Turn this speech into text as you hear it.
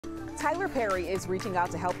Tyler Perry is reaching out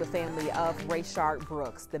to help the family of Rayshard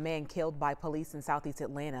Brooks, the man killed by police in Southeast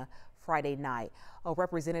Atlanta Friday night. A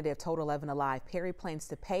representative told 11 Alive Perry plans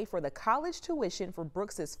to pay for the college tuition for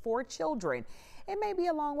Brooks's 4 children. It may be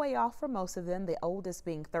a long way off for most of them, the oldest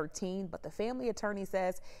being 13, but the family attorney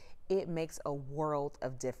says it makes a world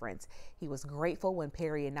of difference. He was grateful when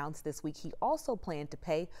Perry announced this week he also planned to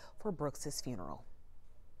pay for Brooks's funeral.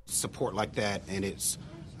 Support like that, and it's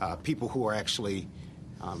people who are actually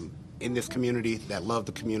in this community, that love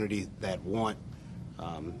the community, that want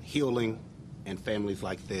healing, and families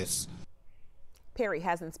like this. Perry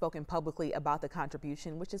hasn't spoken publicly about the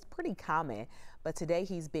contribution, which is pretty common, but today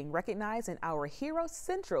he's being recognized in our Hero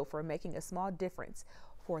Central for making a small difference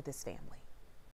for this family.